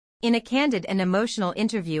In a candid and emotional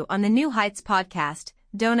interview on the New Heights podcast,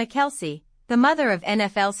 Dona Kelce, the mother of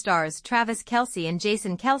NFL stars Travis Kelce and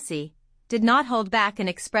Jason Kelce, did not hold back in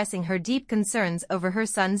expressing her deep concerns over her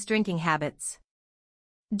son's drinking habits.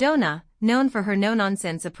 Dona, known for her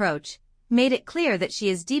no-nonsense approach, made it clear that she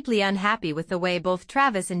is deeply unhappy with the way both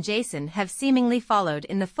Travis and Jason have seemingly followed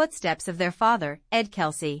in the footsteps of their father, Ed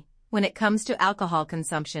Kelce, when it comes to alcohol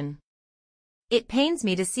consumption. "It pains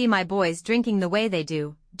me to see my boys drinking the way they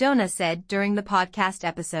do," Dona said during the podcast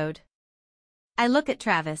episode. "I look at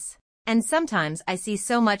Travis, and sometimes I see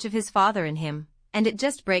so much of his father in him, and it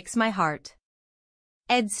just breaks my heart.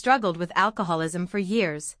 Ed struggled with alcoholism for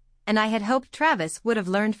years, and I had hoped Travis would have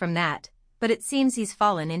learned from that, but it seems he's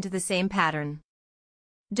fallen into the same pattern."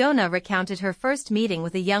 Dona recounted her first meeting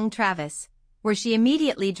with a young Travis, where she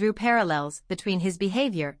immediately drew parallels between his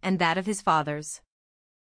behavior and that of his father's.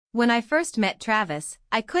 "When I first met Travis,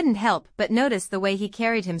 I couldn't help but notice the way he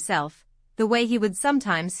carried himself, the way he would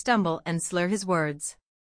sometimes stumble and slur his words.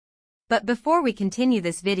 But before we continue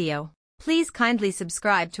this video, please kindly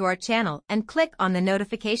subscribe to our channel and click on the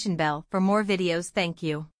notification bell for more videos. Thank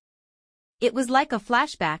you." It was like a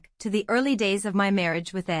flashback to the early days of my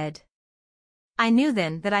marriage with Ed. I knew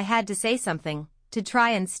then that I had to say something, to try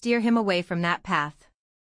and steer him away from that path.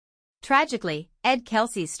 Tragically, Ed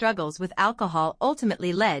Kelce's struggles with alcohol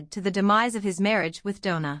ultimately led to the demise of his marriage with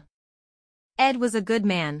Dona. Ed was a good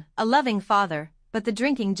man, a loving father, but the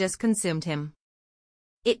drinking just consumed him.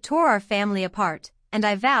 It tore our family apart, and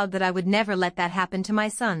I vowed that I would never let that happen to my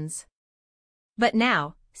sons. But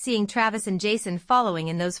now, seeing Travis and Jason following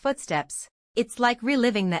in those footsteps, it's like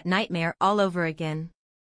reliving that nightmare all over again.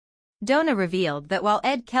 Dona revealed that while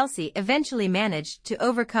Ed Kelce eventually managed to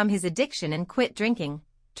overcome his addiction and quit drinking,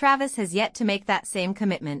 Travis has yet to make that same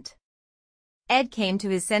commitment. Ed came to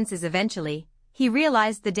his senses eventually, he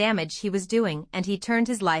realized the damage he was doing and he turned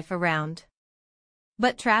his life around.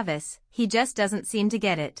 But Travis, he just doesn't seem to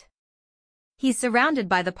get it. He's surrounded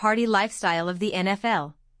by the party lifestyle of the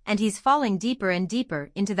NFL, and he's falling deeper and deeper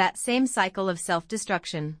into that same cycle of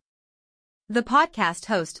self-destruction. The podcast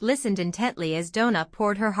host listened intently as Dona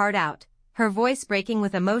poured her heart out, her voice breaking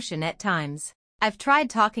with emotion at times. "I've tried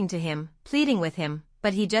talking to him, pleading with him,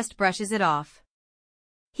 but he just brushes it off.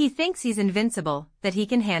 He thinks he's invincible, that he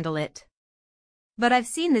can handle it. But I've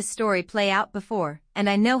seen this story play out before, and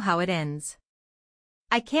I know how it ends.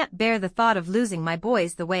 I can't bear the thought of losing my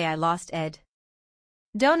boys the way I lost Ed."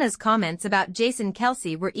 Dona's comments about Jason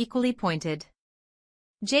Kelce were equally pointed.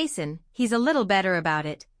 "Jason, he's a little better about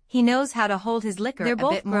it. He knows how to hold his liquor a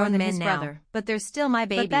bit more than his brother, but they're still my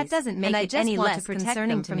babies, but that doesn't make it any less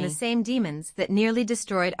concerning from the same demons that nearly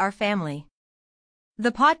destroyed our family."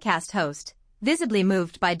 The podcast host, visibly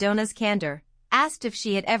moved by Dona's candor, asked if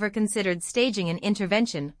she had ever considered staging an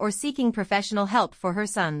intervention or seeking professional help for her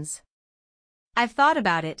sons. "I've thought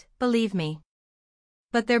about it, believe me.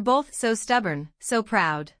 But they're both so stubborn, so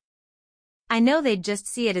proud. I know they'd just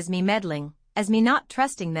see it as me meddling, as me not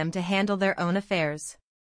trusting them to handle their own affairs.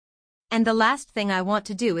 And the last thing I want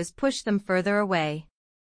to do is push them further away.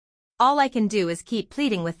 All I can do is keep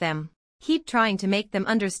pleading with them, keep trying to make them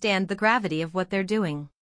understand the gravity of what they're doing."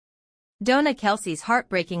 Dona Kelce's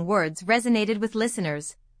heartbreaking words resonated with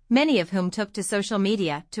listeners, many of whom took to social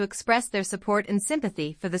media to express their support and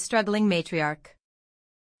sympathy for the struggling matriarch.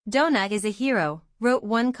 "Dona is a hero," wrote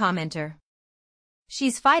one commenter.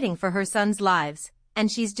 "She's fighting for her sons' lives,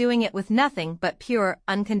 and she's doing it with nothing but pure,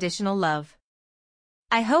 unconditional love.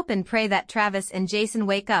 I hope and pray that Travis and Jason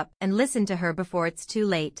wake up and listen to her before it's too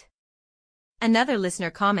late." Another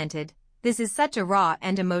listener commented, "This is such a raw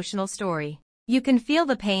and emotional story. You can feel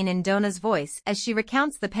the pain in Dona's voice as she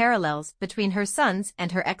recounts the parallels between her sons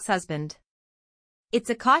and her ex-husband.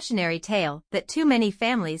 It's a cautionary tale that too many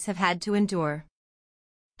families have had to endure.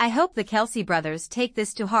 I hope the Kelce brothers take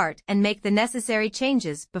this to heart and make the necessary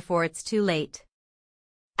changes before it's too late."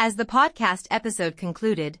 As the podcast episode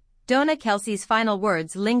concluded, Dona Kelce's final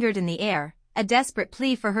words lingered in the air, a desperate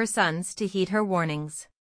plea for her sons to heed her warnings.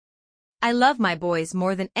 "I love my boys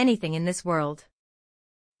more than anything in this world.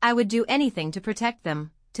 I would do anything to protect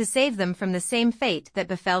them, to save them from the same fate that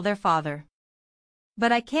befell their father.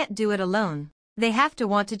 But I can't do it alone. They have to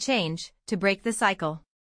want to change, to break the cycle.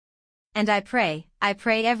 And I pray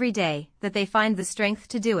every day that they find the strength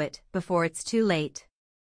to do it before it's too late."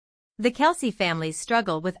 The Kelce family's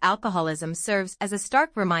struggle with alcoholism serves as a stark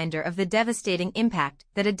reminder of the devastating impact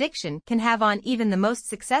that addiction can have on even the most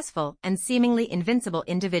successful and seemingly invincible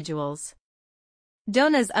individuals.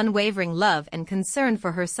 Dona's unwavering love and concern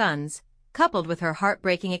for her sons, coupled with her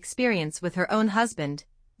heartbreaking experience with her own husband,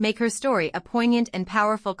 make her story a poignant and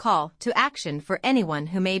powerful call to action for anyone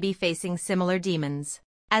who may be facing similar demons.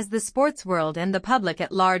 As the sports world and the public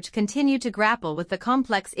at large continue to grapple with the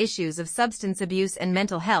complex issues of substance abuse and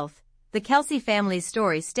mental health, the Kelce family's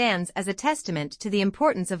story stands as a testament to the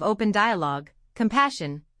importance of open dialogue,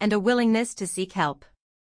 compassion, and a willingness to seek help.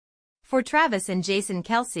 For Travis and Jason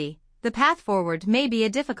Kelce, the path forward may be a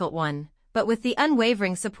difficult one, but with the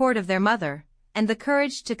unwavering support of their mother, and the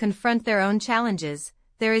courage to confront their own challenges,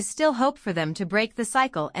 there is still hope for them to break the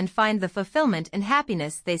cycle and find the fulfillment and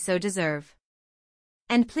happiness they so deserve.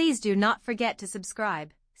 And please do not forget to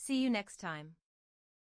subscribe. See you next time.